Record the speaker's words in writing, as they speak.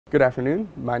Good afternoon.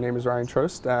 My name is Ryan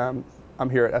Trost. I'm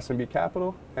here at SMB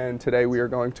Capital, and today we are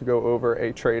going to go over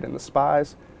a trade in the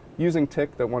SPYs using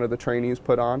Tick that one of the trainees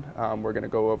put on. We're going to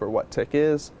go over what Tick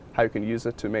is, how you can use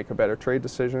it to make a better trade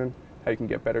decision, how you can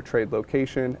get better trade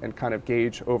location, and kind of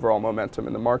gauge overall momentum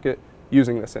in the market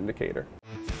using this indicator.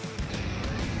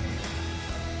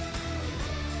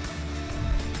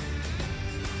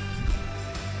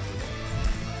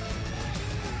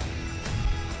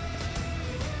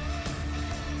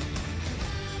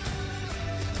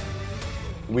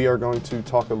 We are going to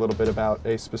talk a little bit about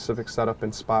a specific setup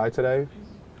in SPY today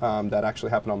that actually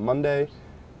happened on Monday.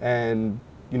 And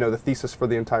the thesis for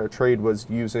the entire trade was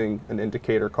using an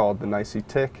indicator called the NYSE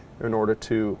Tick in order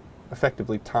to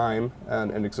effectively time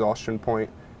an exhaustion point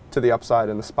to the upside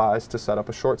in the SPYs to set up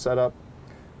a short setup.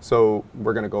 So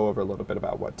we're going to go over a little bit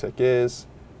about what Tick is,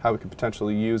 how we could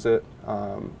potentially use it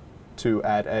to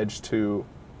add edge to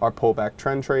our pullback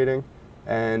trend trading,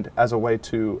 and as a way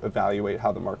to evaluate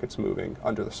how the market's moving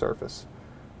under the surface.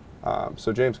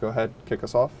 So James, go ahead, kick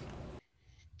us off.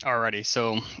 Alrighty,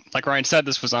 so like Ryan said,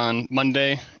 this was on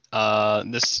Monday.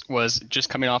 This was just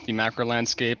coming off the macro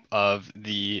landscape of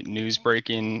the news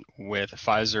breaking with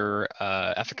Pfizer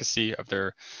efficacy of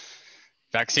their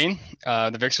vaccine.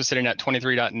 The VIX was sitting at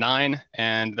 23.9,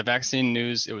 and the vaccine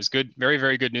news, it was good, very,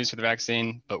 very good news for the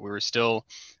vaccine, but we were still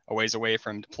a ways away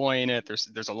from deploying it.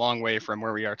 There's a long way from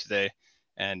where we are today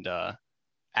and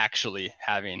actually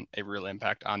having a real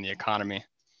impact on the economy.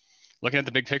 Looking at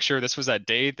the big picture, this was that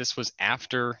day. This was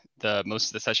after most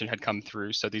of the session had come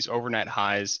through. So these overnight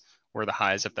highs were the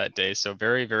highs of that day. So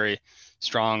very, very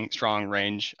strong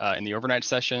range in the overnight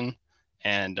session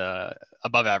and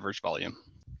above average volume.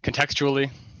 Contextually,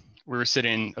 we were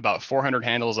sitting about 400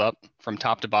 handles up from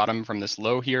top to bottom from this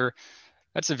low here.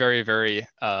 That's a very, very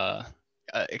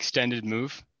extended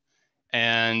move.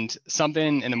 And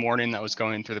something in the morning that was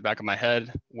going through the back of my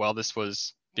head while this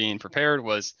was being prepared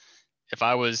was, if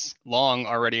I was long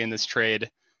already in this trade,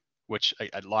 which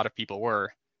a lot of people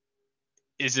were,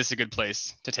 is this a good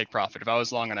place to take profit? If I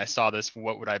was long and I saw this,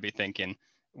 what would I be thinking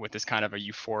with this kind of a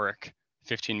euphoric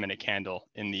 15-minute candle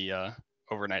in the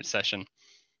overnight session?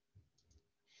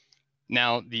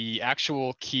 Now, the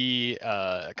actual key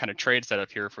kind of trade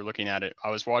setup here, if we're looking at it,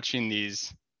 I was watching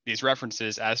these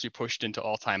references as we pushed into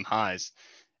all-time highs.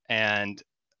 And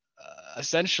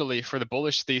essentially, for the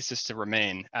bullish thesis to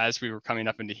remain as we were coming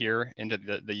up into here, into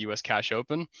the US cash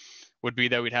open, would be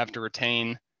that we'd have to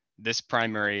retain this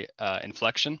primary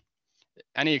inflection.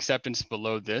 Any acceptance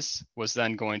below this was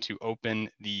then going to open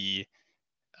the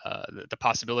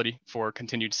possibility for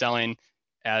continued selling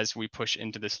as we push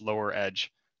into this lower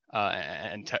edge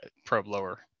and probe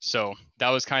lower. So that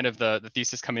was kind of the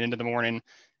thesis coming into the morning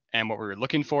and what we were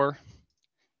looking for.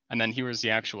 And then here was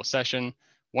the actual session.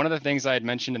 One of the things I had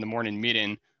mentioned in the morning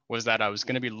meeting was that I was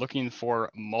going to be looking for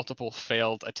multiple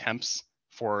failed attempts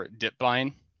for dip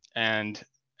buying, and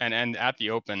at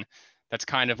the open, that's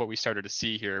kind of what we started to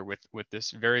see here with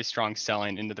this very strong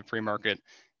selling into the pre-market,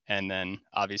 and then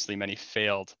obviously many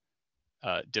failed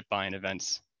dip buying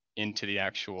events into the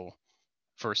actual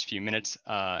first few minutes.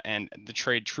 And the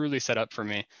trade truly set up for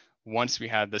me once we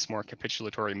had this more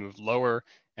capitulatory move lower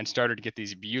and started to get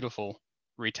these beautiful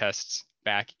retests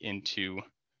back into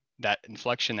that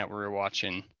inflection that we were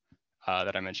watching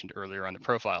that I mentioned earlier on the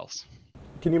profiles.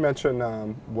 Can you mention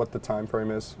what the time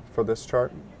frame is for this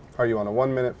chart? Are you on a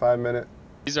 1 minute, 5 minute?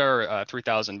 These are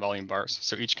 3,000 volume bars.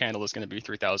 So each candle is going to be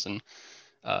 3,000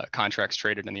 contracts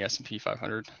traded in the S&P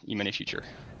 500 E-mini future.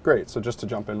 Great. So just to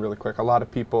jump in really quick, a lot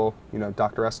of people,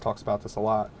 Dr. S talks about this a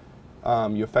lot.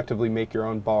 You effectively make your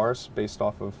own bars based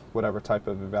off of whatever type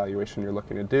of evaluation you're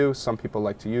looking to do. Some people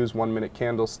like to use 1 minute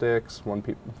candlesticks,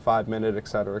 5 minute, et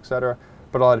cetera,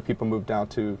 but a lot of people move down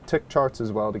to tick charts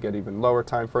as well to get even lower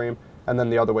time frame. And then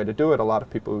the other way to do it, a lot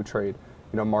of people who trade,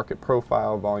 market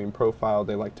profile, volume profile,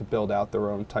 they like to build out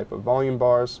their own type of volume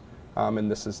bars.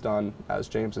 And this is done, as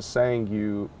James is saying,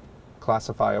 you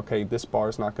classify, okay, this bar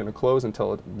is not going to close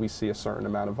until we see a certain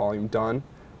amount of volume done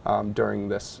during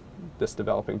this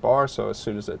developing bar. So as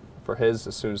soon as it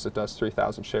does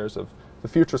 3,000 shares of the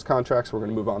futures contracts, we're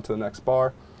going to move on to the next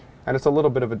bar. And it's a little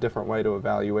bit of a different way to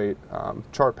evaluate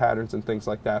chart patterns and things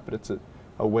like that, but it's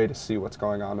a way to see what's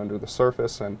going on under the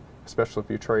surface. And especially if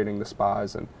you're trading the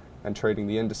SPYs and trading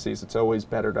the indices, it's always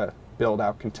better to build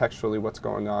out contextually what's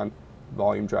going on.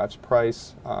 Volume drives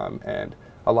price, and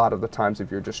a lot of the times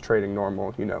if you're just trading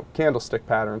normal, candlestick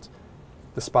patterns,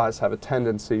 the SPYs have a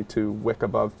tendency to wick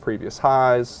above previous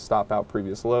highs, stop out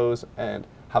previous lows, and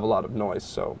have a lot of noise.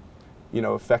 So,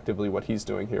 effectively what he's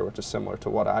doing here, which is similar to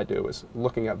what I do, is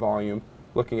looking at volume,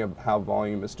 looking at how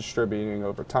volume is distributing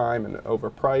over time and over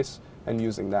price, and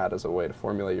using that as a way to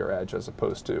formulate your edge as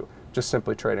opposed to just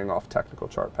simply trading off technical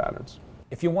chart patterns.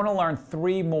 If you want to learn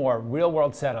 3 more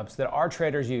real-world setups that our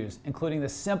traders use, including the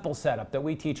simple setup that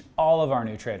we teach all of our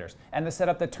new traders, and the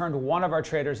setup that turned one of our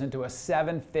traders into a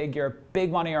 7-figure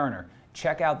big money earner,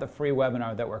 check out the free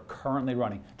webinar that we're currently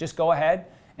running. Just go ahead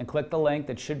and click the link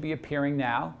that should be appearing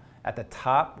now at the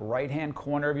top right-hand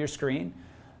corner of your screen.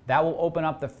 That will open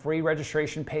up the free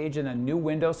registration page in a new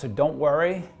window, so don't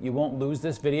worry, you won't lose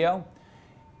this video.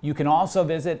 You can also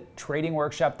visit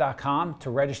tradingworkshop.com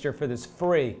to register for this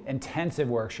free intensive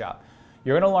workshop.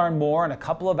 You're going to learn more in a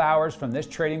couple of hours from this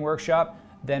trading workshop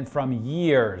than from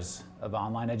years of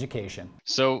online education.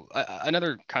 So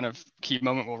another kind of key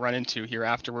moment we'll run into here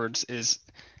afterwards is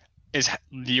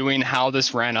viewing how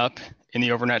this ran up in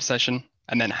the overnight session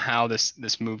and then how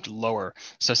this moved lower.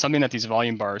 So something that these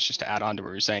volume bars, just to add on to what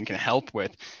you're saying, can help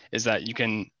with is that you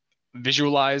can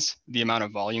visualize the amount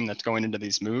of volume that's going into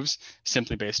these moves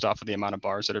simply based off of the amount of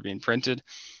bars that are being printed.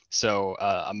 So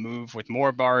a move with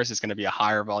more bars is going to be a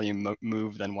higher volume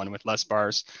move than one with less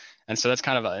bars. And so that's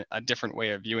kind of a different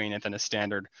way of viewing it than a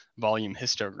standard volume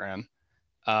histogram.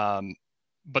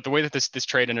 But the way that this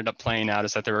trade ended up playing out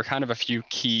is that there were kind of a few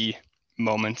key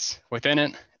moments within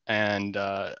it. And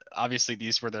obviously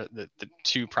these were the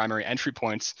 2 primary entry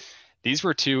points. These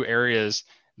were 2 areas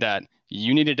that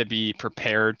you needed to be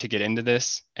prepared to get into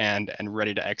this and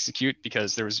ready to execute,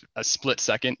 because there was a split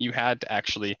second you had to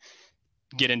actually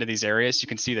get into these areas. You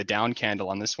can see the down candle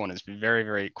on this one is very,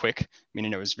 very quick,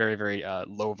 meaning it was very, very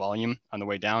low volume on the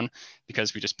way down,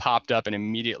 because we just popped up and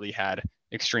immediately had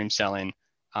extreme selling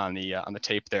on the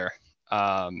tape there.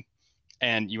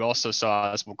 And you also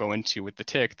saw, as we'll go into with the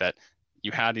tick, that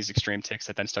you had these extreme ticks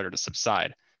that then started to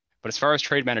subside. But as far as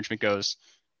trade management goes,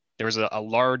 there was a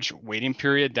large waiting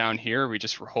period down here. We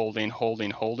just were holding.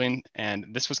 And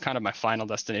this was kind of my final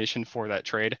destination for that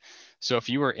trade. So if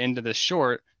you were into this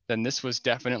short, then this was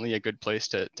definitely a good place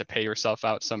to pay yourself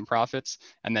out some profits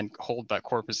and then hold that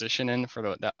core position in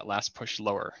for that last push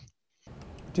lower.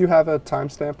 Do you have a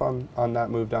timestamp on that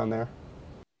move down there?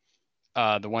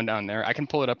 The one down there, I can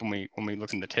pull it up when we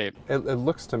look in the tape. It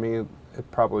looks to me, it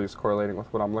probably is correlating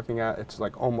with what I'm looking at. It's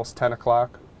like almost 10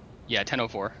 o'clock. Yeah,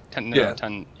 10:04.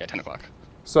 10 o'clock.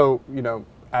 So,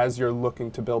 as you're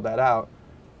looking to build that out,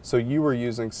 so you were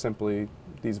using simply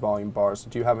these volume bars.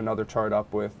 Do you have another chart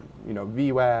up with,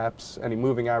 VWAPs, any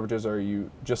moving averages, or are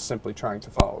you just simply trying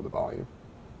to follow the volume?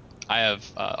 I have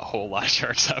a whole lot of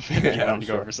charts up if you want to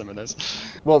go over some of this.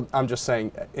 Well, I'm just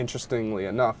saying, interestingly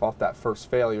enough, off that first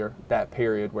failure, that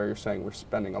period where you're saying we're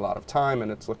spending a lot of time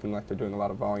and it's looking like they're doing a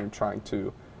lot of volume,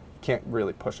 can't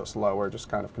really push us lower, just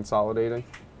kind of consolidating.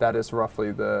 That is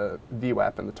roughly the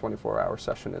VWAP in the 24-hour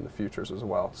session in the futures as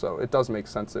well. So it does make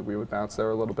sense that we would bounce there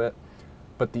a little bit.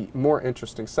 But the more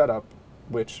interesting setup,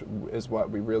 which is what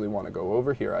we really want to go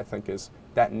over here, I think, is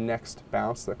that next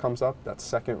bounce that comes up, that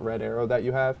second red arrow that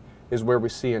you have, is where we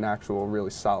see an actual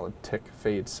really solid tick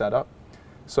fade setup.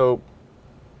 So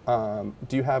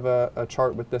do you have a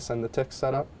chart with this and the tick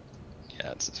setup?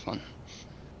 Yeah, it's this one.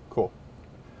 Cool.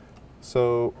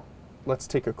 So let's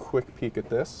take a quick peek at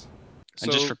this.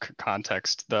 And just for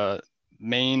context, the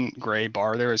main gray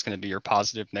bar there is going to be your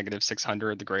positive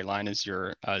 -600. The gray line is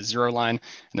your 0 line,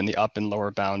 and then the up and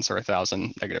lower bounds are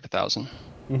 1,000,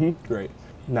 -1,000. Great.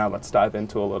 Now let's dive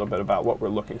into a little bit about what we're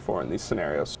looking for in these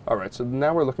scenarios. All right, so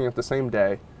now we're looking at the same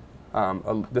day.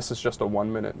 This is just a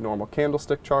 1-minute normal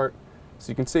candlestick chart. So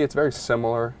you can see it's very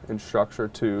similar in structure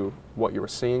to what you were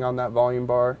seeing on that volume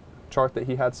bar chart that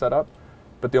he had set up.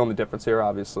 But the only difference here,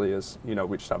 obviously, is, we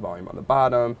just have volume on the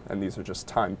bottom, and these are just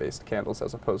time-based candles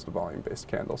as opposed to volume-based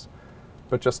candles.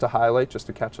 But just to highlight, just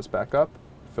to catch us back up,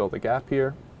 fill the gap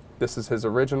here. This is his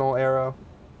original arrow,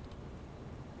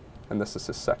 and this is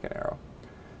his second arrow.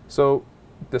 So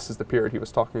this is the period he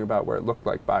was talking about where it looked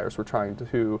like buyers were trying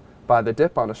to buy the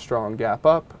dip on a strong gap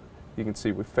up. You can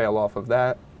see we fail off of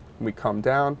that, we come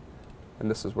down, and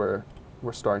this is where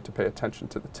we're starting to pay attention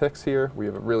to the ticks here. We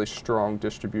have a really strong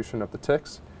distribution of the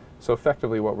ticks. So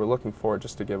effectively what we're looking for,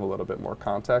 just to give a little bit more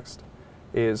context,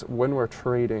 is when we're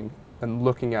trading and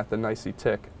looking at the NYSE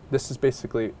tick, this is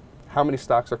basically how many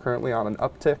stocks are currently on an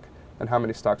uptick and how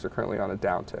many stocks are currently on a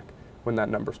downtick. When that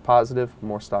number's positive,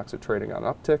 more stocks are trading on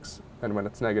upticks, and when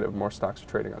it's negative, more stocks are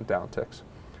trading on downticks.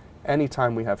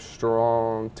 Anytime we have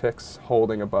strong ticks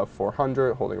holding above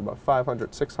 400, holding above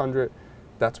 500, 600,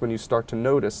 that's when you start to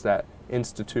notice that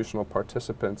institutional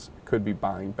participants could be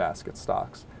buying basket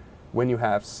stocks. When you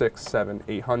have 6, 7,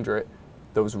 800,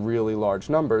 those really large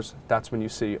numbers, that's when you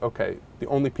see, okay, the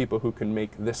only people who can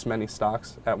make this many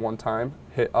stocks at one time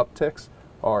hit upticks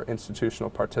are institutional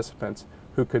participants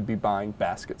who could be buying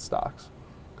basket stocks.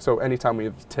 So anytime we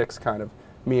have ticks kind of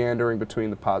meandering between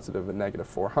the positive and negative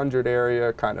 400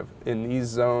 area, kind of in these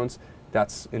zones,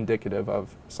 that's indicative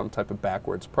of some type of back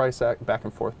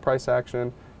and forth price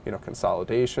action, you know,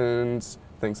 consolidations,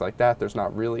 things like that. There's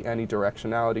not really any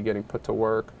directionality getting put to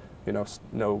work. You know,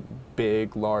 no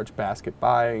big, large basket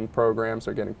buying programs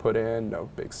are getting put in, no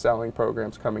big selling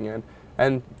programs coming in.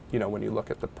 And, you know, when you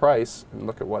look at the price and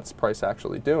look at what's price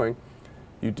actually doing,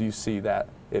 you do see that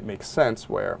it makes sense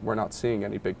where we're not seeing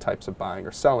any big types of buying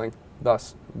or selling.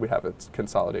 Thus, we have a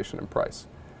consolidation in price.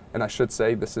 And I should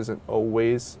say this isn't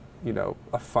always, you know,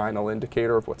 a final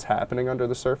indicator of what's happening under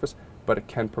the surface, but it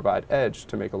can provide edge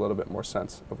to make a little bit more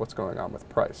sense of what's going on with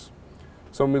price.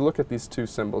 So when we look at these two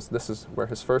symbols, this is where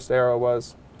his first arrow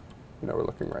was. You know, we're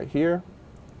looking right here.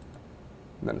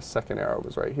 And then the second arrow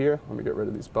was right here. Let me get rid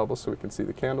of these bubbles so we can see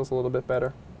the candles a little bit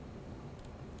better.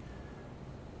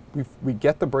 We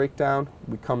get the breakdown,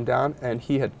 we come down, and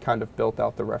he had kind of built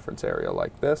out the reference area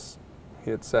like this.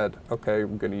 He had said, okay,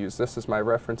 I'm going to use this as my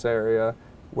reference area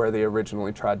where they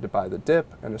originally tried to buy the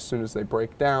dip, and as soon as they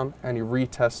break down, any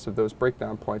retests of those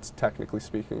breakdown points, technically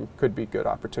speaking, could be good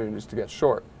opportunities to get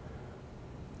short.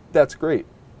 That's great.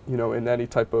 You know, in any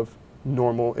type of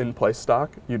normal in-place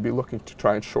stock, you'd be looking to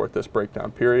try and short this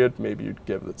breakdown period. Maybe you'd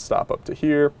give the stop up to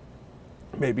here.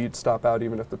 Maybe you'd stop out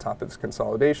even at the top of this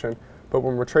consolidation. But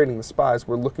when we're trading the SPYs,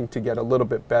 we're looking to get a little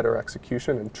bit better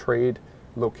execution, and trade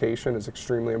location is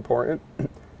extremely important.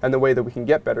 And the way that we can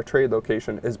get better trade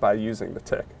location is by using the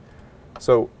tick.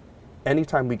 So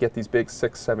anytime we get these big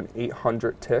 600, 700,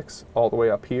 800 ticks all the way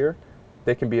up here,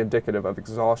 they can be indicative of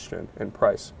exhaustion in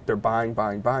price. They're buying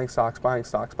stocks,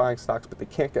 but they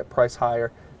can't get price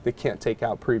higher. They can't take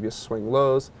out previous swing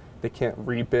lows. They can't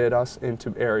rebid us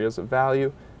into areas of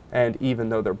value. And even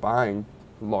though they're buying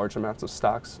large amounts of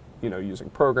stocks, you know, using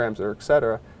programs or et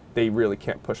cetera, they really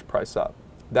can't push price up.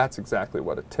 That's exactly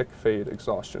what a tick fade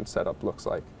exhaustion setup looks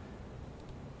like.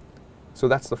 So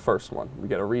that's the first one. We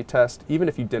get a retest, even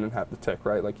if you didn't have the tick,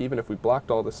 right? Like even if we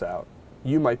blocked all this out,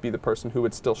 you might be the person who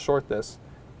would still short this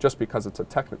just because it's a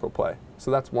technical play. So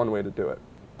that's one way to do it.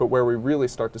 But where we really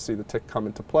start to see the tick come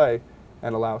into play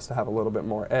and allow us to have a little bit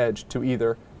more edge to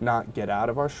either not get out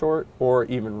of our short or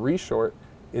even reshort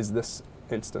is this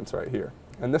instance right here.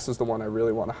 And this is the one I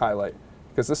really want to highlight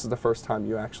because this is the first time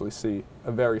you actually see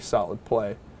a very solid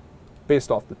play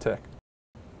based off the tick.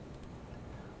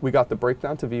 We got the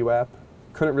breakdown to VWAP,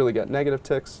 couldn't really get negative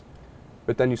ticks,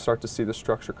 but then you start to see the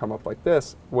structure come up like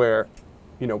this where,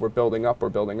 you know, we're building up, we're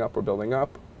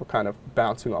kind of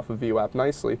bouncing off of VWAP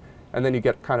nicely, and then you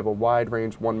get kind of a wide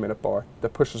range 1 minute bar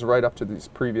that pushes right up to these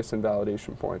previous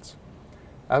invalidation points.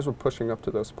 As we're pushing up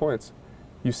to those points,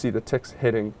 you see the ticks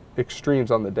hitting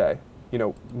extremes on the day. You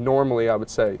know, normally I would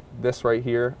say this right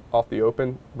here off the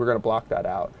open, we're going to block that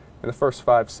out. In the first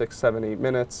 5, 6, 7, 8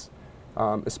 minutes,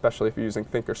 especially if you're using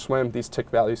Thinkorswim, these tick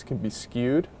values can be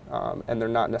skewed, and they're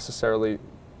not necessarily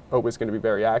always going to be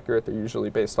very accurate. They're usually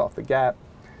based off the gap.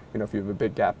 You know, if you have a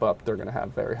big gap up, they're going to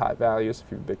have very high values.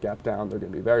 If you have a big gap down, they're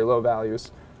going to be very low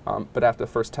values. But after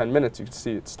the first 10 minutes, you can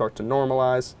see it start to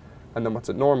normalize. And then once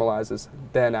it normalizes,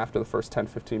 then after the first 10,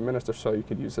 15 minutes or so, you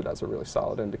could use it as a really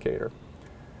solid indicator.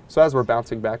 So as we're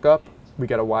bouncing back up, we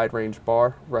get a wide range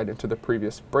bar right into the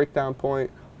previous breakdown point,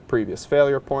 previous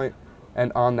failure point,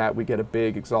 and on that we get a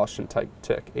big exhaustion type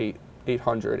tick,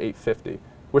 800, 850,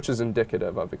 which is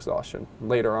indicative of exhaustion.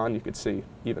 Later on, you could see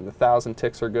even the 1,000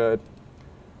 ticks are good.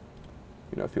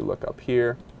 You know, if you look up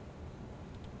here,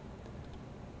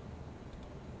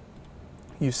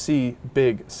 you see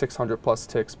big 600 plus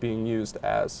ticks being used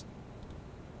as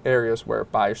areas where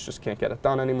buyers just can't get it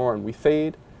done anymore and we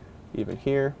fade. Even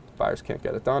here, buyers can't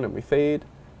get it done and we fade.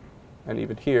 And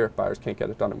even here, buyers can't get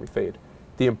it done and we fade.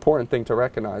 The important thing to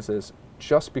recognize is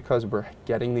just because we're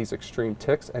getting these extreme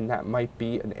ticks, and that might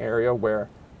be an area where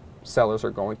sellers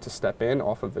are going to step in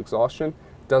off of exhaustion,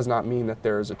 does not mean that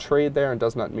there is a trade there and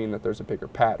does not mean that there's a bigger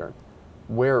pattern.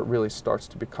 Where it really starts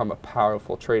to become a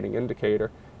powerful trading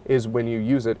indicator is when you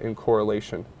use it in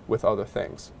correlation with other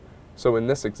things. So in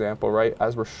this example, right,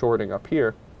 as we're shorting up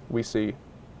here, we see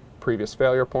previous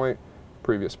failure point,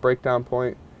 previous breakdown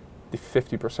point, the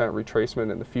 50%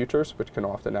 retracement in the futures, which can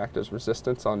often act as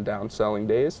resistance on down selling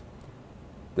days,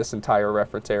 this entire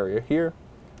reference area here,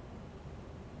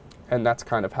 and that's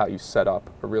kind of how you set up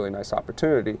a really nice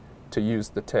opportunity to use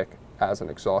the tick as an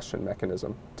exhaustion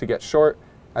mechanism to get short,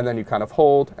 and then you kind of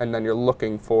hold, and then you're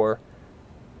looking for,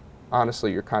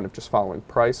 honestly, you're kind of just following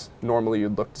price. Normally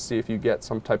you'd look to see if you get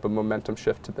some type of momentum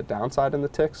shift to the downside in the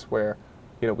ticks where,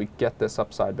 you know, we get this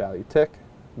upside value tick,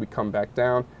 we come back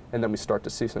down, and then we start to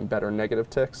see some better negative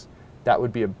ticks. that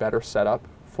would be a better setup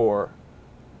for,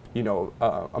 you know,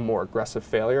 a more aggressive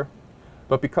failure.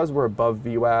 But because we're above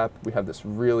VWAP, we have this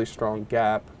really strong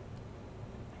gap,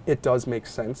 it does make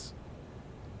sense,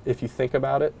 if you think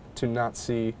about it, to not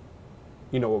see,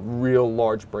 you know, a real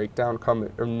large breakdown come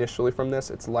initially from this.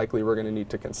 It's likely we're going to need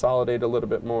to consolidate a little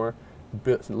bit more,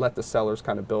 let the sellers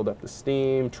kind of build up the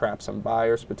steam, trap some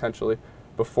buyers potentially,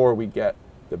 before we get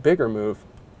the bigger move,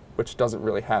 which doesn't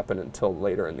really happen until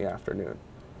later in the afternoon.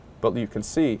 But you can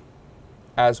see,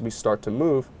 as we start to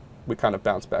move, we kind of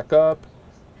bounce back up,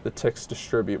 the ticks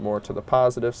distribute more to the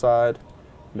positive side.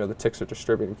 You know, the ticks are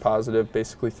distributing positive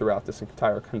basically throughout this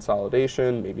entire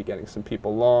consolidation, maybe getting some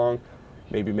people long,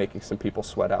 maybe making some people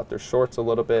sweat out their shorts a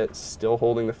little bit, still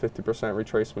holding the 50%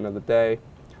 retracement of the day.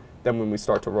 Then when we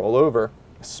start to roll over,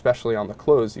 especially on the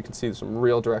close, you can see some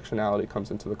real directionality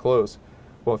comes into the close.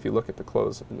 Well, if you look at the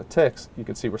close and the ticks, you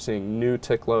can see we're seeing new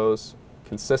tick lows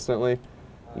consistently.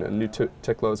 You know, new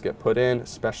tick lows get put in,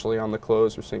 especially on the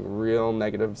close. We're seeing real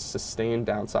negative sustained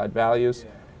downside values.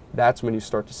 That's when you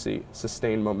start to see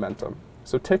sustained momentum.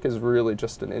 So tick is really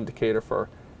just an indicator for,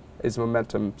 is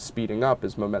momentum speeding up,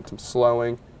 is momentum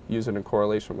slowing, use it in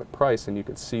correlation with price, and you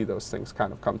can see those things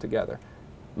kind of come together.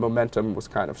 Momentum was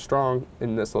kind of strong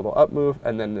in this little up move,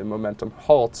 and then the momentum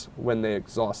halts when they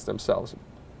exhaust themselves,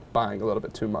 buying a little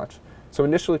bit too much. So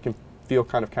initially it can feel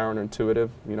kind of counterintuitive.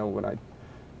 You know, when I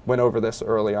went over this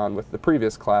early on with the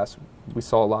previous class, we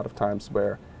saw a lot of times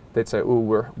where they'd say,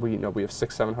 "Ooh, we have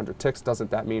 600-700 ticks.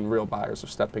 Doesn't that mean real buyers are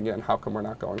stepping in? How come we're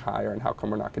not going higher, and how come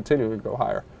we're not continuing to go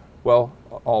higher?" Well,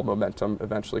 all momentum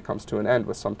eventually comes to an end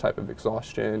with some type of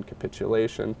exhaustion,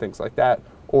 capitulation, things like that,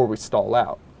 or we stall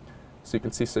out. So you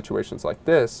can see situations like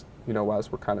this, you know,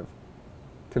 as we're kind of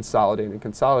consolidating,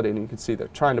 you can see they're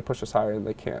trying to push us higher and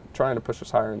they can't, trying to push us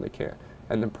higher and they can't,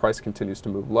 and then price continues to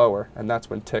move lower, and that's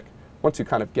when tick, once you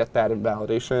kind of get that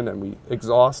invalidation and we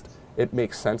exhaust, it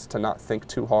makes sense to not think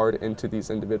too hard into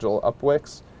these individual up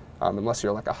wicks. Unless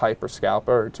you're like a hyper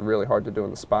scalper, it's really hard to do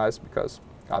in the SPYs because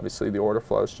obviously the order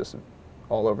flow is just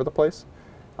all over the place.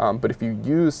 But if you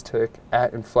use tick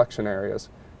at inflection areas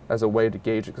as a way to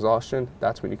gauge exhaustion,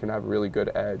 that's when you can have a really good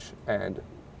edge and,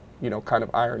 you know, kind of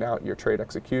iron out your trade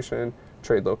execution,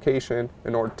 trade location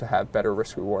in order to have better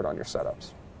risk reward on your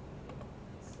setups.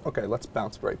 Okay, let's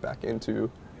bounce right back into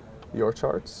your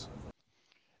charts.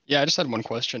 Yeah, I just had one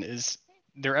question. Is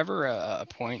there ever a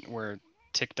point where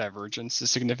tick divergence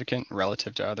is significant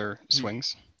relative to other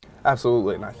swings?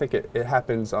 Absolutely, and I think it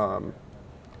happens,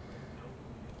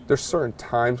 there's certain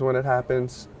times when it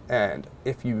happens, and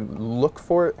if you look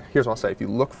for it, here's what I'll say, if you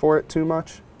look for it too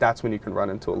much, that's when you can run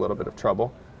into a little bit of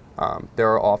trouble. There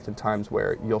are often times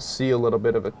where you'll see a little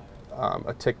bit of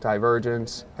a tick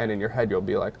divergence, and in your head you'll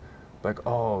be like,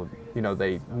 oh, you know,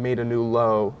 they made a new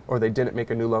low, or they didn't make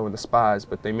a new low in the SPYs,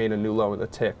 but they made a new low in the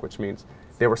tick, which means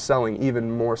they were selling even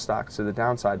more stocks to the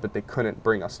downside, but they couldn't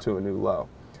bring us to a new low.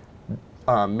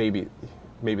 Maybe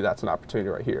that's an opportunity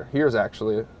right here. Here's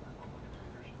actually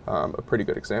a pretty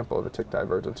good example of a tick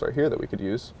divergence right here that we could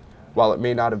use. While it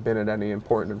may not have been at any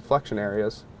important inflection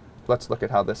areas, let's look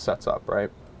at how this sets up, right?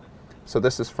 So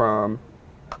this is from,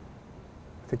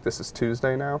 I think this is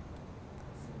Tuesday now.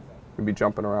 We'll be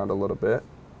jumping around a little bit.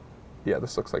 Yeah,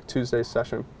 this looks like Tuesday's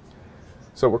session.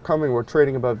 So we're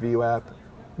trading above VWAP.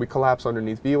 We collapse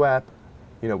underneath VWAP.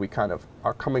 You know, we kind of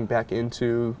are coming back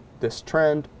into this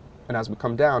trend. And as we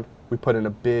come down, we put in a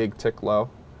big tick low,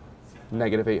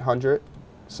 negative 800,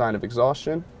 sign of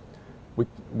exhaustion. We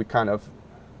kind of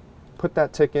put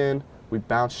that tick in, we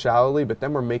bounce shallowly, but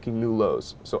then we're making new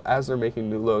lows. So as they're making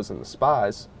new lows in the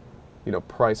SPYs, you know,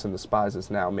 price in the SPYs is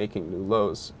now making new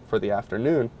lows for the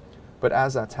afternoon. But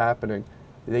as that's happening,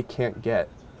 they can't get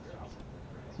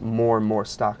more and more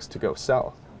stocks to go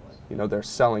sell. You know, they're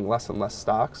selling less and less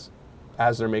stocks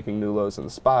as they're making new lows in the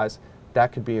SPYs.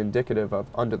 That could be indicative of,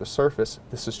 under the surface,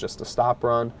 this is just a stop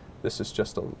run, this is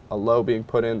just a low being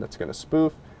put in that's going to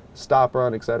spoof, stop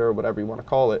run, etc., whatever you want to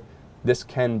call it. This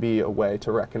can be a way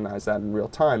to recognize that in real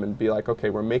time and be like, okay,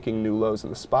 we're making new lows in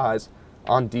the SPYs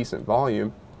on decent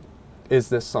volume. Is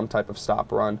this some type of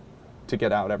stop run to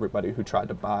get out everybody who tried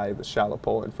to buy the shallow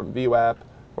pull in from VWAP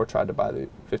or tried to buy the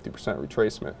 50%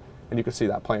 retracement? And you can see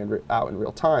that playing out in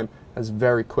real time as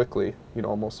very quickly, you know,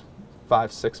 almost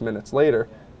 5-6 minutes later,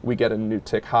 we get a new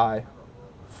tick high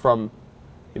from,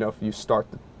 you know, if you start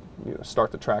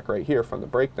the track right here from the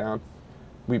breakdown,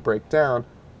 we break down,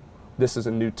 this is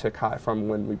a new tick high from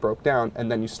when we broke down,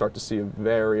 and then you start to see a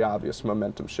very obvious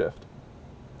momentum shift.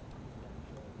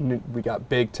 We got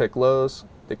big tick lows,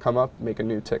 they come up, make a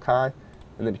new tick high,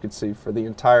 and then you can see for the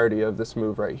entirety of this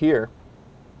move right here,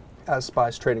 as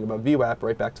SPY's trading above VWAP,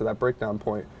 right back to that breakdown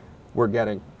point, we're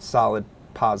getting solid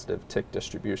positive tick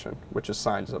distribution, which is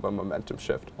signs of a momentum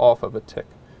shift off of a tick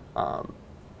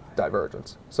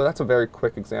divergence. So that's a very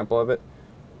quick example of it.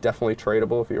 Definitely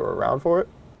tradable if you're around for it.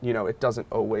 You know, it doesn't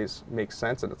always make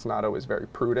sense, and it's not always very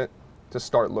prudent to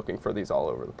start looking for these all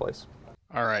over the place.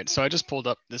 All right, so I just pulled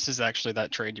up, this is actually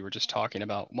that trade you were just talking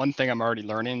about. One thing I'm already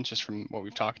learning just from what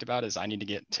we've talked about is I need to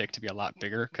get tick to be a lot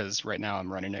bigger, because right now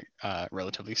I'm running it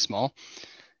relatively small.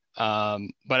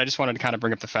 But I just wanted to kind of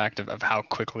bring up the fact of how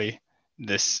quickly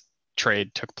this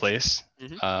trade took place.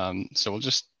 So we'll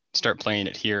just start playing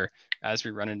it here as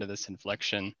we run into this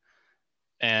inflection,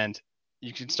 and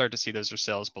you can start to see those are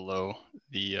sales below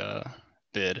the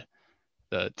bid,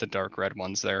 the dark red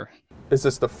ones there. Is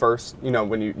this the first, you know,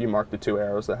 when you marked the two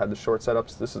arrows that had the short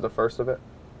setups, this is the first of it?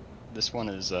 This one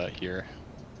is here.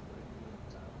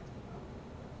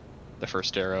 The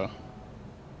first arrow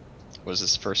was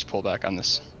this first pullback on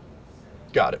this.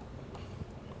 Got it.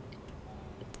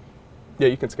 Yeah,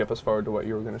 you can skip us forward to what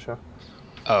you were going to show.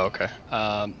 Oh, okay.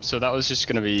 So that was just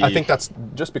going to be... I think that's,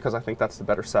 just because I think that's the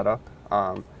better setup.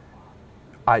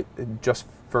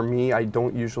 For me, I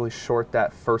don't usually short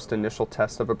that first initial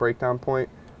test of a breakdown point,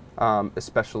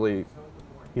 especially,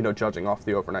 you know, judging off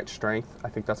the overnight strength. I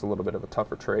think that's a little bit of a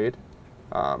tougher trade.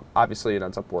 Obviously, it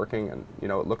ends up working, and, you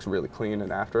know, it looks really clean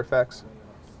in After Effects.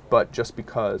 But just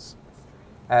because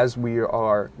as we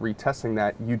are retesting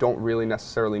that, you don't really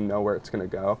necessarily know where it's going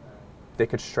to go. They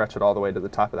could stretch it all the way to the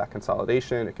top of that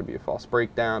consolidation. It could be a false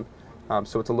breakdown.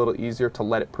 So it's a little easier to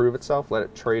let it prove itself, let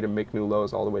it trade and make new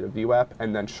lows all the way to VWAP,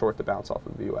 and then short the bounce off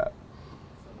of VWAP.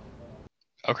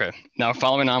 Okay. Now,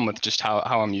 following on with just how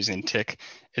I'm using tick,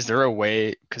 is there a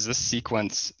way, because this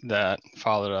sequence that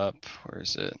followed up, where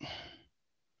is it?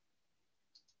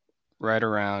 Right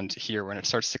around here when it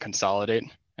starts to consolidate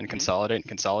and consolidate and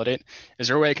consolidate, is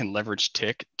there a way I can leverage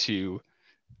tick to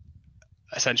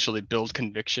essentially build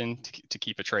conviction to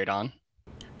keep a trade on?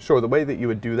 Sure, the way that you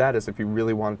would do that is if you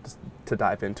really wanted to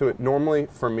dive into it. Normally,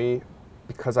 for me,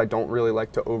 because I don't really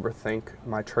like to overthink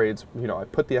my trades, you know, I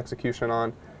put the execution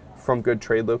on from good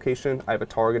trade location. I have a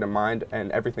target in mind,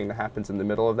 and everything that happens in the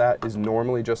middle of that is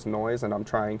normally just noise, and I'm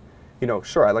trying, you know,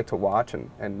 sure, I like to watch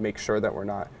and make sure that we're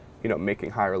not, you know,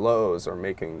 making higher lows or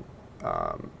making,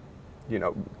 you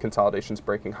know, consolidations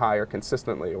breaking higher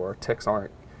consistently, or ticks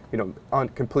aren't, you know,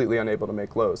 completely unable to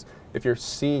make lows. If you're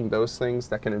seeing those things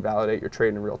that can invalidate your trade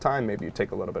in real time, maybe you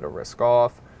take a little bit of risk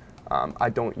off. I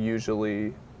don't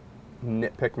usually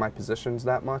nitpick my positions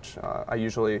that much. I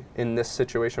usually, in this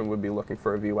situation, would be looking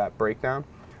for a VWAP breakdown.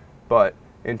 But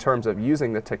in terms of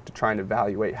using the tick to try and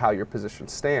evaluate how your position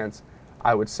stands,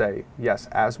 I would say, yes,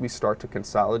 as we start to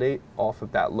consolidate off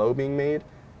of that low being made,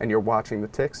 and you're watching the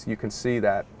ticks, you can see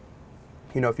that,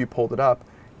 you know, if you pulled it up,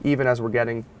 even as we're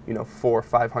getting, you know, 400 or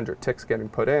 500 ticks getting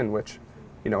put in, which,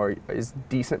 you know, is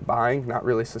decent buying, not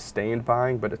really sustained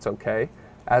buying, but it's okay.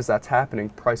 As that's happening,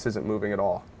 price isn't moving at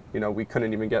all. You know, we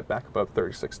couldn't even get back above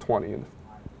 36.20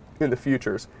 in the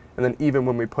futures. And then even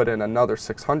when we put in another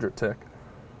 600 tick,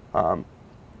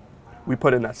 we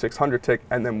put in that 600 tick,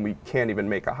 and then we can't even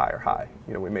make a higher high.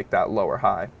 You know, we make that lower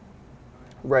high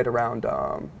right around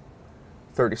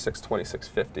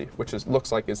 36.2650, which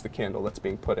looks like is the candle that's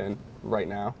being put in right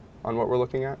now on what we're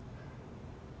looking at.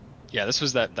 Yeah, this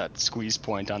was that squeeze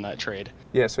point on that trade.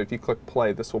 Yeah, so if you click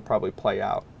play, this will probably play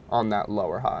out on that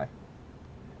lower high.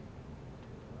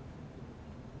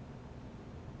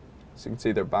 So you can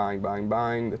see they're buying, buying,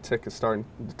 buying. The tick is starting,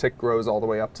 the tick grows all the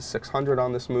way up to 600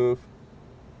 on this move.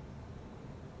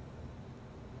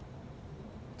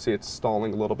 See, it's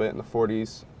stalling a little bit in the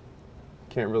 40s.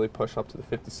 Can't really push up to the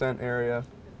 50-cent area.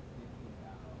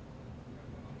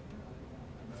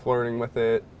 Flirting with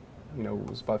it. You know, it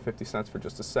was about 50 cents for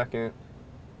just a second.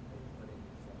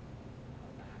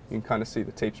 You can kind of see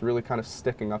the tape's really kind of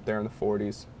sticking up there in the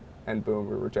 40s. And boom,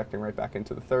 we're rejecting right back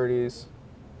into the 30s.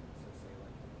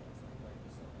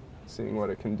 Seeing what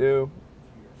it can do.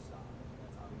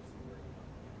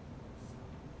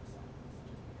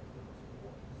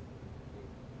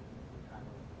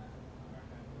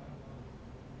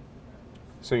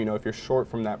 So, you know, if you're short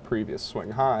from that previous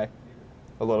swing high,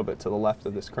 a little bit to the left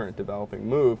of this current developing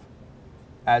move,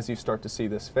 as you start to see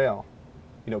this fail,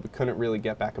 you know, we couldn't really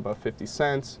get back above 50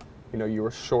 cents. You know, you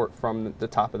were short from the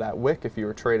top of that wick if you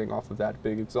were trading off of that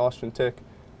big exhaustion tick.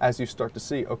 As you start to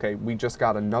see, okay, we just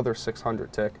got another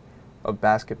 600 tick of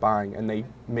basket buying, and they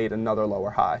made another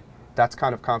lower high. That's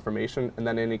kind of confirmation, and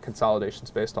then any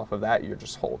consolidations based off of that, you're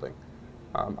just holding.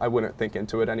 I wouldn't think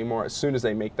into it anymore. As soon as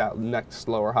they make that next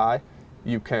lower high,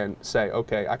 you can say,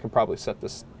 okay, I can probably set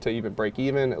this to even break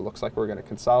even. It looks like we're going to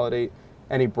consolidate.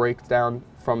 Any breakdown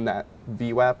from that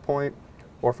VWAP point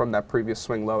or from that previous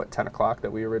swing low at 10 o'clock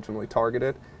that we originally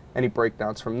targeted. Any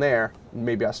breakdowns from there,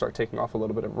 maybe I start taking off a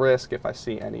little bit of risk if I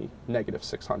see any negative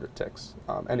 600 ticks,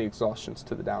 any exhaustions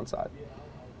to the downside.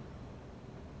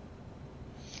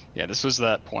 Yeah, this was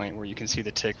that point where you can see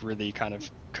the tick really kind of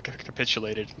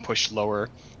capitulated and pushed lower,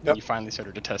 and you finally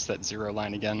started to test that zero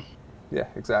line again. Yeah,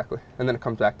 exactly. And then it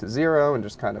comes back to zero and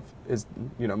just kind of is,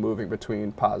 moving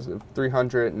between positive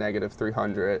 300, negative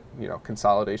 300,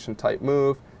 consolidation type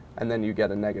move. And then you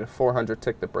get a negative 400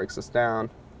 tick that breaks us down.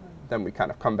 Then we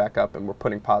kind of come back up and we're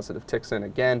putting positive ticks in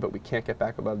again, but we can't get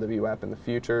back above the VWAP in the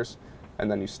futures. And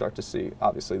then you start to see,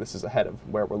 obviously this is ahead of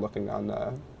where we're looking on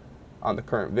the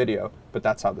current video, but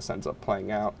that's how this ends up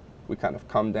playing out. We kind of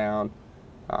come down,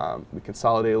 we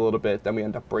consolidate a little bit, then we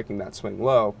end up breaking that swing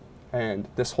low. And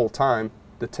this whole time,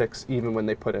 the ticks, even when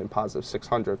they put in positive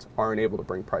 600s, aren't able to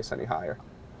bring price any higher.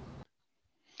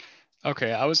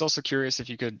 Okay, I was also curious if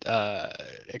you could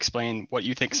explain what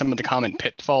you think some of the common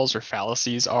pitfalls or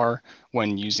fallacies are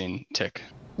when using tick.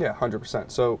 Yeah, 100%.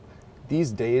 So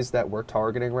these days that we're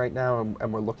targeting right now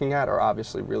and we're looking at are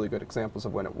obviously really good examples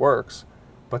of when it works,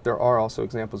 but there are also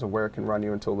examples of where it can run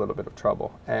you into a little bit of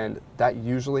trouble. And that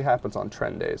usually happens on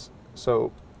trend days.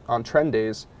 So on trend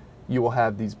days, you will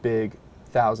have these big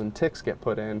 1,000 ticks get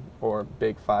put in, or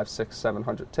big 500, 600,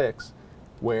 700 ticks,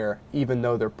 where even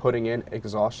though they're putting in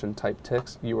exhaustion type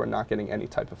ticks, you are not getting any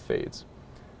type of fades.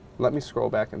 Let me scroll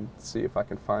back and see if I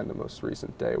can find the most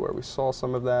recent day where we saw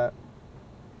some of that.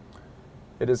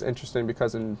 It is interesting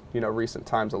because in recent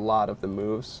times, a lot of the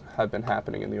moves have been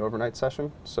happening in the overnight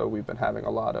session. So we've been having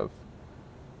a lot of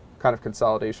kind of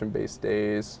consolidation based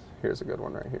days. Here's a good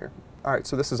one right here. All right,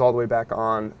 so this is all the way back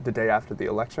on the day after the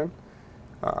election,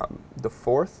 the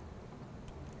 4th.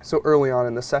 So early on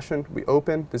in the session, we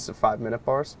open, this is 5-minute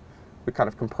bars. We kind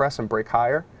of compress and break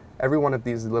higher. Every one of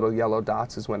these little yellow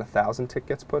dots is when a 1,000 tick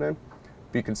gets put in.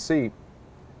 But you can see,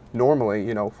 normally,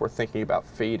 if we're thinking about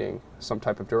fading some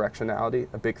type of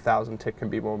directionality, a big 1,000 tick can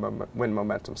be when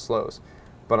momentum slows.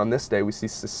 But on this day, we see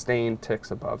sustained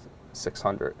ticks above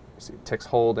 600. We see ticks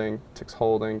holding, ticks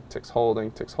holding, ticks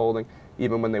holding, ticks holding.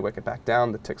 Even when they wick it back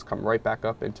down, the ticks come right back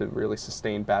up into really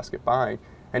sustained basket buying.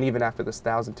 And even after this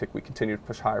 1,000 tick, we continue to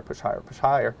push higher, push higher, push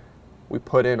higher. We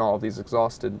put in all of these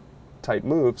exhausted type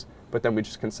moves, but then we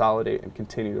just consolidate and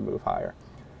continue to move higher.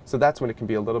 So that's when it can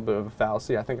be a little bit of a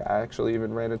fallacy. I think I actually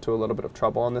even ran into a little bit of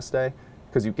trouble on this day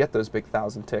because you get those big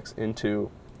 1,000 ticks into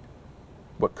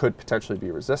what could potentially be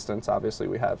resistance. Obviously,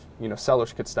 we have,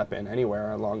 sellers could step in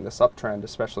anywhere along this uptrend,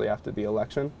 especially after the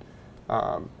election,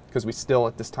 because we still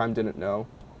at this time didn't know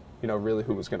really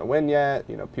who was going to win yet.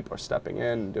 People are stepping in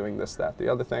and doing this, that, the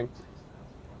other thing.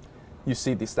 You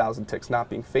see these 1,000 ticks not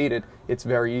being faded. It's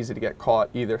very easy to get caught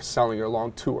either selling your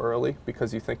long too early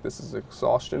because you think this is an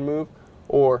exhaustion move,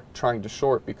 or trying to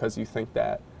short because you think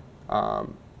that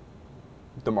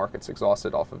the market's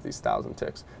exhausted off of these 1,000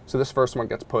 ticks. So this first one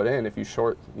gets put in. If you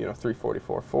short,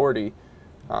 344.40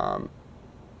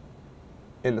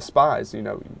 in the SPYs,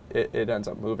 it ends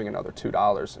up moving another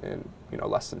 $2 in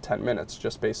less than 10 minutes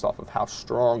just based off of how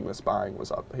strong this buying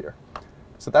was up here.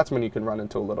 So that's when you can run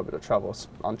into a little bit of trouble.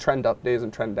 On trend up days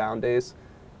and trend down days,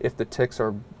 if the ticks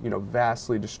are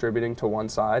vastly distributing to one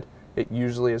side, it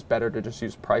usually is better to just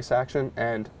use price action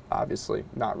and obviously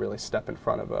not really step in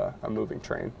front of a moving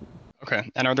train.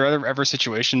 Okay, and are there ever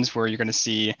situations where you're going to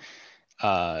see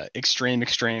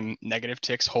extreme negative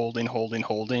ticks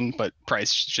holding, but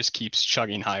price just keeps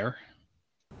chugging higher?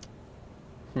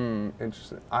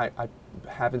 Interesting. I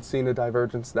haven't seen a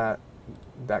divergence that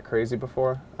crazy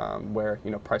before, where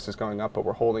price is going up but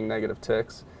we're holding negative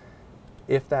ticks.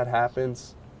 If that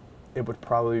happens, it would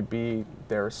probably be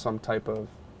there's some type of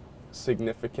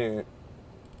significant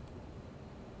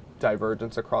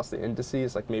divergence across the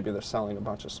indices, like maybe they're selling a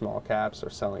bunch of small caps or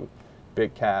selling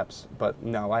big caps. But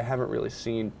no, I haven't really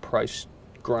seen price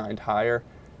grind higher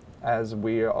as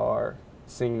we are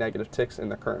seeing negative ticks in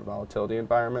the current volatility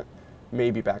environment.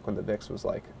 Maybe back when the VIX was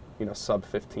like sub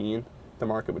 15, the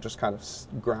market would just kind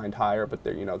of grind higher, but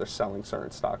they're selling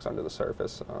certain stocks under the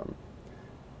surface.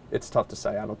 It's tough to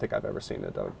say. I don't think I've ever seen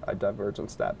a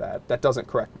divergence that bad. That doesn't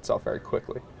correct itself very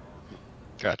quickly.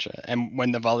 Gotcha. And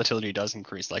when the volatility does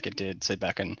increase, like it did, say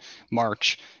back in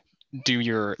March, do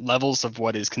your levels of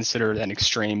what is considered an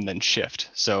extreme then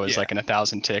shift? So is like an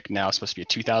 1,000 tick now supposed to be a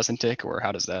 2,000 tick, or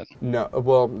how does that? No,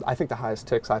 well, I think the highest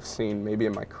ticks I've seen maybe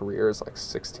in my career is like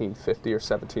 1,650 or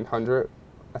 1,700.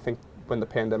 I think when the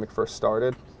pandemic first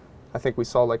started, I think we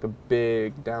saw like a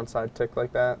big downside tick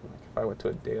like that. Like if I went to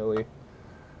a daily,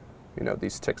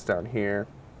 these ticks down here,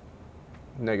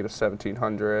 negative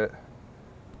 1,700.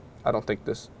 I don't think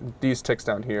these ticks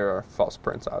down here are false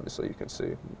prints. Obviously, you can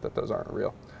see that those aren't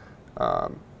real.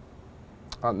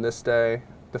 On this day,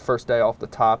 the first day off the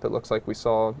top, it looks like we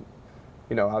saw,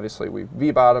 obviously we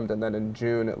V-bottomed, and then in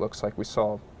June it looks like we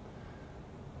saw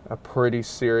a pretty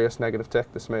serious negative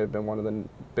tick. This may have been one of the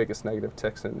biggest negative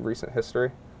ticks in recent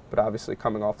history, but obviously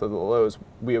coming off of the lows,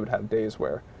 we would have days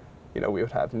where, we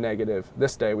would have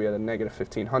this day we had a negative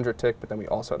 1500 tick, but then we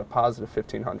also had a positive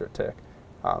 1500 tick.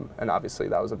 And obviously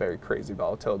that was a very crazy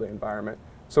volatility environment.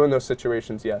 So in those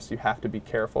situations, yes, you have to be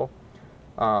careful.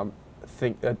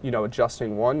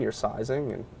 Adjusting your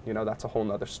sizing, and that's a whole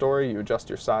nother story. You adjust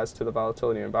your size to the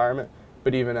volatility environment.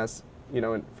 But even as,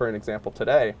 for an example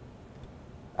today,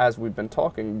 as we've been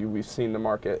talking, we've seen the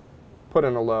market put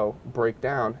in a low, break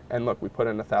down, and look, we put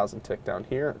in 1,000 tick down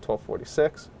here at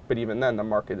 1246, but even then the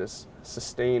market is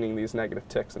sustaining these negative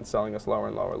ticks and selling us lower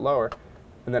and lower and lower.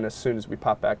 And then as soon as we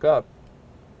pop back up,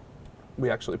 we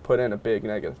actually put in a big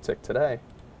negative tick today.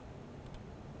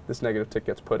 This negative tick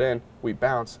gets put in, we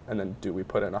bounce, and then do we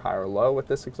put in a higher low with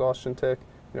this exhaustion tick?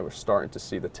 We're starting to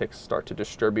see the ticks start to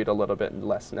distribute a little bit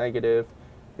less negative.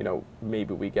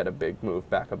 Maybe we get a big move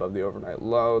back above the overnight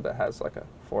low that has like a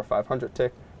 400 or 500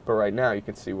 tick. But right now you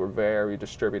can see we're very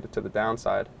distributed to the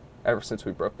downside ever since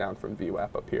we broke down from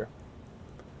VWAP up here.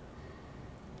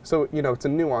 So, it's a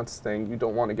nuanced thing. You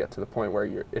don't want to get to the point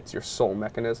where it's your sole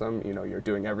mechanism. You're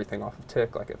doing everything off of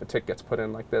tick. Like if a tick gets put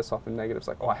in like this off of negatives,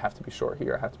 like, oh, I have to be short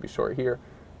here, I have to be short here.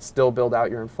 Still build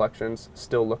out your inflections.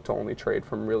 Still look to only trade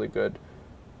from really good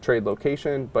trade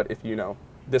location. But if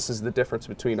this is the difference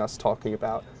between us talking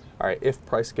about, all right, if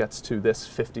price gets to this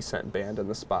 50-cent band in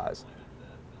the SPYs,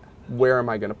 where am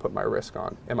I going to put my risk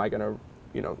on? Am I going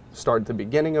to, start at the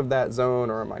beginning of that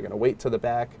zone, or am I going to wait to the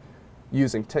back?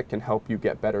 Using tick can help you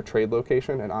get better trade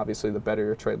location, and obviously the better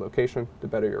your trade location, the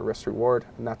better your risk reward,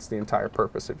 and that's the entire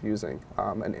purpose of using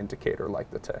an indicator like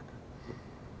the tick.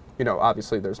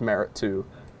 Obviously there's merit to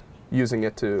using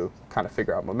it to kind of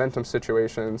figure out momentum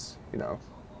situations,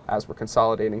 as we're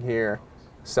consolidating here,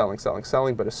 selling,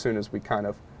 but as soon as we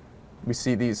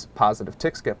see these positive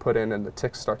ticks get put in and the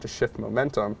ticks start to shift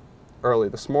momentum early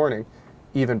this morning,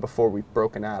 even before we've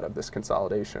broken out of this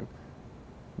consolidation,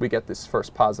 we get this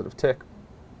first positive tick,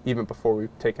 even before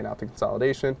we've taken out the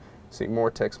consolidation, seeing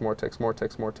more ticks,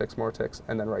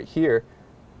 and then right here,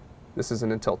 this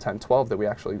isn't until 10:12 that we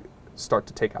actually start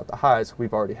to take out the highs.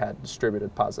 We've already had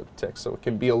distributed positive ticks, so it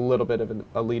can be a little bit of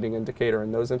a leading indicator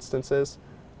in those instances,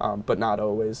 but not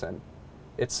always, and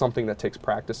it's something that takes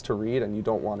practice to read, and you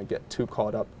don't want to get too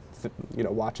caught up,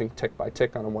 watching tick by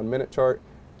tick on a 1-minute chart,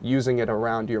 using it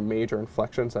around your major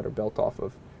inflections that are built off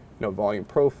of volume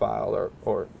profile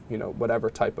or whatever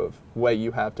type of way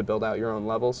you have to build out your own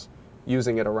levels.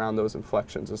 Using it around those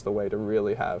inflections is the way to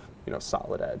really have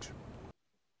solid edge.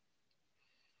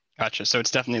 Gotcha. So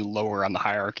it's definitely lower on the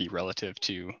hierarchy relative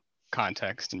to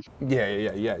context. And yeah.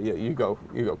 You go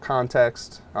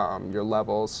context, your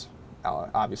levels,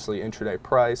 obviously intraday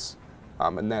price,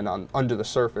 and then under the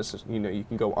surface, you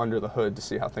can go under the hood to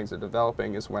see how things are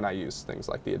developing. Is when I use things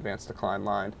like the advanced decline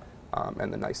line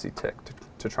and the NYSE tick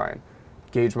to try and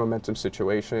gauge momentum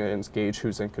situations, gauge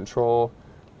who's in control,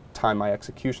 time my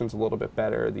executions a little bit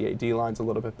better, the AD line's a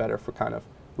little bit better for kind of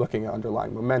looking at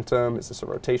underlying momentum. Is this a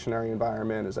rotationary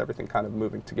environment? Is everything kind of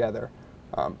moving together?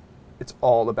 It's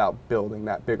all about building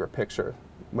that bigger picture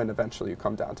when eventually you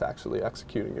come down to actually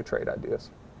executing your trade ideas.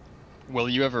 Will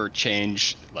you ever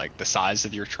change like the size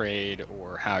of your trade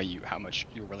or how much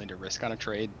you're willing to risk on a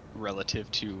trade relative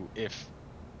to if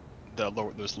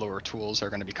those lower tools are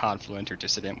going to be confluent or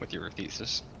dissident with your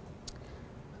thesis?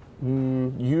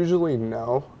 Usually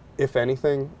no. If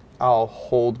anything, I'll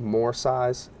hold more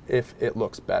size if it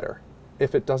looks better.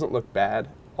 If it doesn't look bad,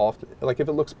 if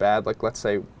it looks bad, like let's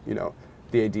say,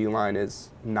 the AD line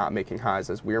is not making highs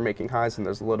as we're making highs and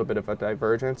there's a little bit of a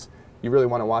divergence, you really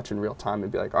want to watch in real time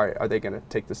and be like, all right, are they going to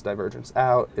take this divergence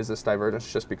out? Is this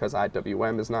divergence just because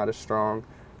IWM is not as strong?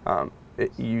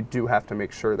 You do have to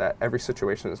make sure that every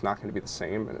situation is not going to be the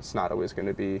same, and it's not always going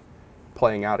to be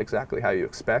playing out exactly how you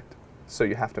expect. So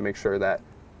you have to make sure that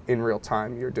in real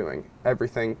time you're doing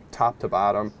everything top to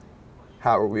bottom.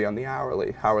 How are we on the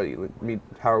hourly? How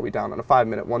are we down on a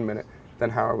 5-minute, 1 minute? Then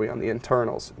how are we on the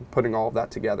internals? Putting all of that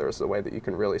together is the way that you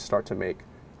can really start to make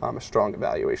a strong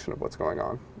evaluation of what's going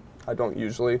on. I don't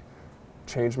usually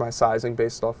change my sizing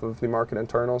based off of the market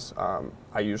internals.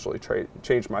 I usually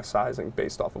change my sizing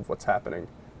based off of what's happening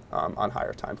on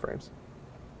higher time frames.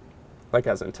 Like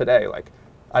as in today, like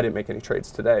I didn't make any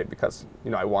trades today because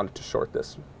I wanted to short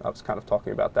this. I was kind of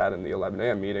talking about that in the 11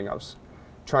 a.m. meeting. I was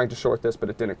trying to short this, but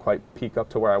it didn't quite peak up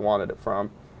to where I wanted it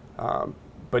from.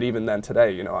 But even then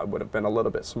today, you know, I would have been a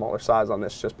little bit smaller size on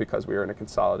this just because we were in a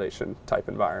consolidation type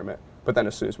environment. But then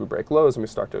as soon as we break lows and we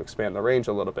start to expand the range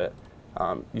a little bit,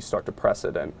 you start to press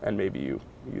it, and maybe you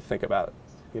think about,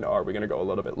 you know, are we going to go a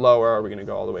little bit lower? Are we going to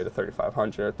go all the way to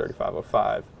 3,500,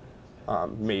 3,505?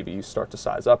 Maybe you start to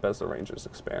size up as the ranges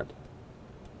expand.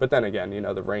 But then again, you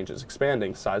know, the range is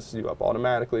expanding, sizes you up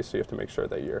automatically, so you have to make sure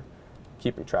that you're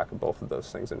keeping track of both of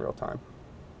those things in real time.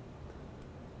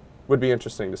 Would be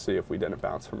interesting to see if we didn't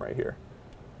bounce from right here.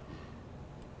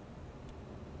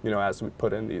 You know, as we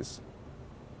put in these,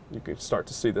 you can start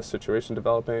to see this situation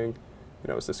developing. You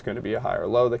know, is this going to be a higher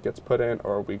low that gets put in,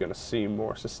 or are we going to see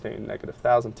more sustained negative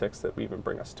 1,000 ticks that even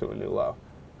bring us to a new low?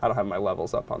 I don't have my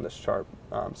levels up on this chart,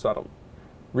 so I don't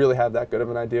really have that good of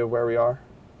an idea of where we are.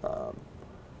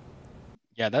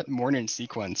 Yeah, that morning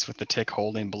sequence with the tick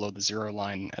holding below the 0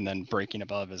 line and then breaking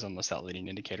above is almost that leading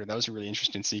indicator. That was a really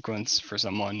interesting sequence for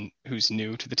someone who's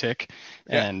new to the tick.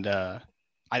 Yeah. And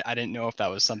I didn't know if that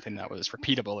was something that was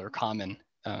repeatable or common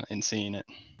in seeing it.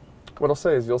 What I'll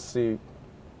say is you'll see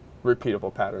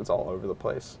repeatable patterns all over the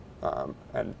place.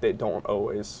 And they don't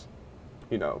always,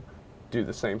 you know, do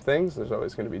the same things. There's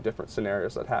always going to be different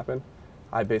scenarios that happen.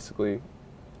 I basically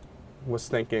was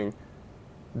thinking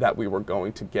that we were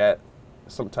going to get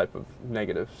some type of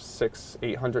negative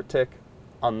 600-800 tick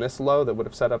on this low that would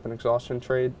have set up an exhaustion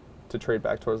trade to trade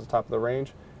back towards the top of the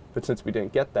range. But since we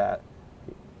didn't get that,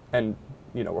 and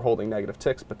you know, we're holding negative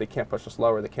ticks, but they can't push us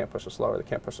lower, they can't push us lower, they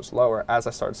can't push us lower. As I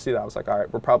started to see that, I was like, all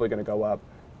right, we're probably going to go up.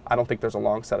 I don't think there's a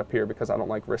long setup here because I don't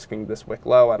like risking this wick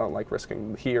low. I don't like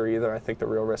risking here either. I think the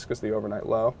real risk is the overnight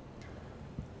low.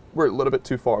 We're a little bit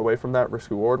too far away from that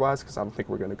risk reward wise because I don't think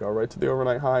we're going to go right to the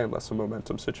overnight high unless the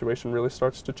momentum situation really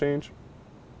starts to change.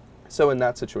 So in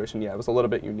that situation, yeah, it was a little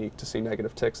bit unique to see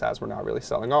negative ticks as we're not really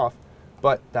selling off.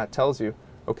 But that tells you,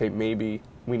 okay, maybe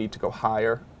we need to go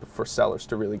higher for sellers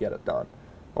to really get it done.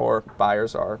 Or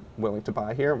buyers are willing to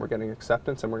buy here and we're getting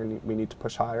acceptance and we need to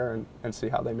push higher and see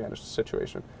how they manage the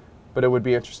situation. But it would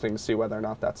be interesting to see whether or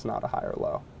not that's not a higher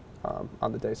low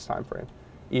on the day's time frame.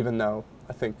 Even though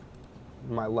I think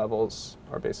my levels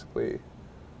are basically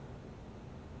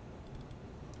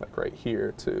like right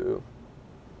here to,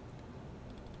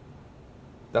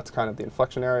 that's kind of the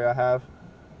inflection area I have.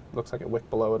 Looks like it wicked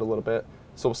below it a little bit.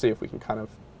 So we'll see if we can kind of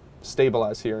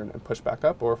stabilize here and push back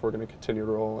up, or if we're going to continue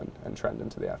to roll and trend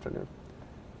into the afternoon.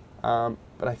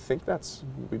 But I think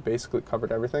we basically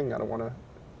covered everything. I don't want to,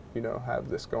 you know, have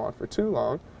this go on for too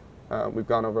long. We've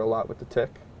gone over a lot with the tick.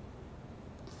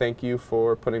 Thank you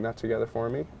for putting that together for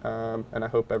me. And I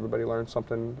hope everybody learned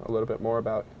something a little bit more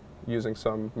about using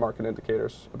some market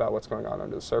indicators about what's going on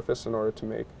under the surface in order to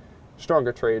make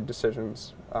stronger trade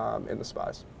decisions in the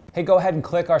SPYs. Hey, go ahead and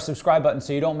click our subscribe button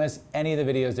so you don't miss any of the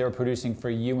videos that we're producing for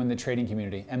you in the trading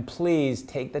community. And please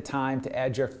take the time to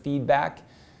add your feedback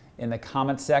in the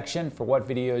comments section for what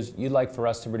videos you'd like for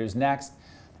us to produce next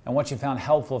and what you found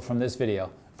helpful from this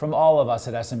video. From all of us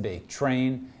at SMB,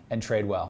 train and trade well.